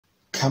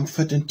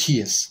Comfort in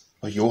Tears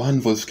by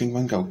Johann Wolfgang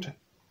von Goethe.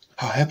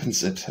 How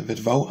happens it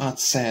that thou art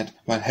sad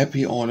while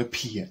happy all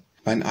appear?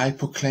 Thine eye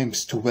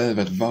proclaims too well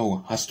that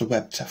thou hast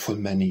wept full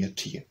many a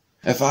tear.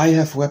 If I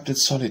have wept in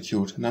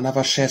solitude, none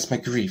other shares my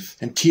grief,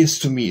 and tears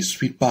to me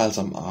sweet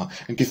balsam are,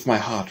 and give my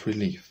heart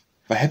relief.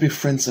 Thy happy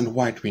friends in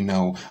white we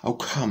know, O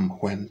come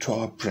when to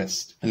our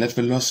breast, and let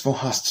the loss thou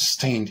hast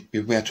sustained be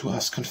where to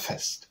us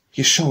confessed.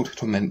 Ye showed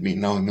torment me,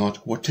 knowing not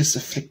what 'tis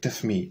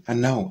afflicteth me,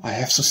 and now I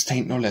have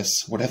sustained no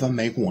less, whatever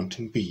may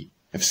wanting be.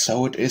 If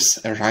so it is,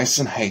 arise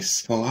and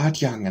haste, thou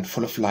art young and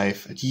full of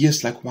life, at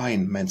years like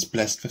wine man's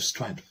blest with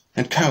strength,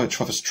 and courage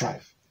for the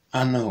strife.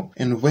 Ah no,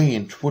 in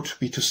vain 'twould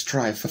be to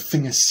strive, the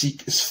thing I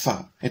seek is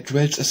far, it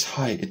dwells as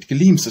high, it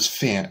gleams as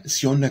fair,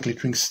 as yonder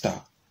glitt'ring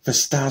star. The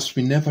stars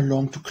we never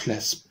long to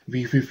clasp,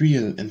 we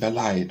reveal in their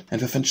light,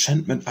 and with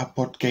enchantment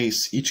upward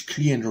gaze each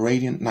clear and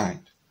radiant night.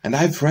 And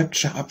I've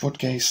rapture upward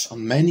gaze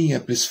on many a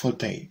blissful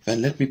day,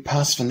 then let me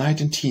pass the night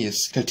in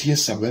tears, till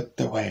tears are wept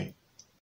away.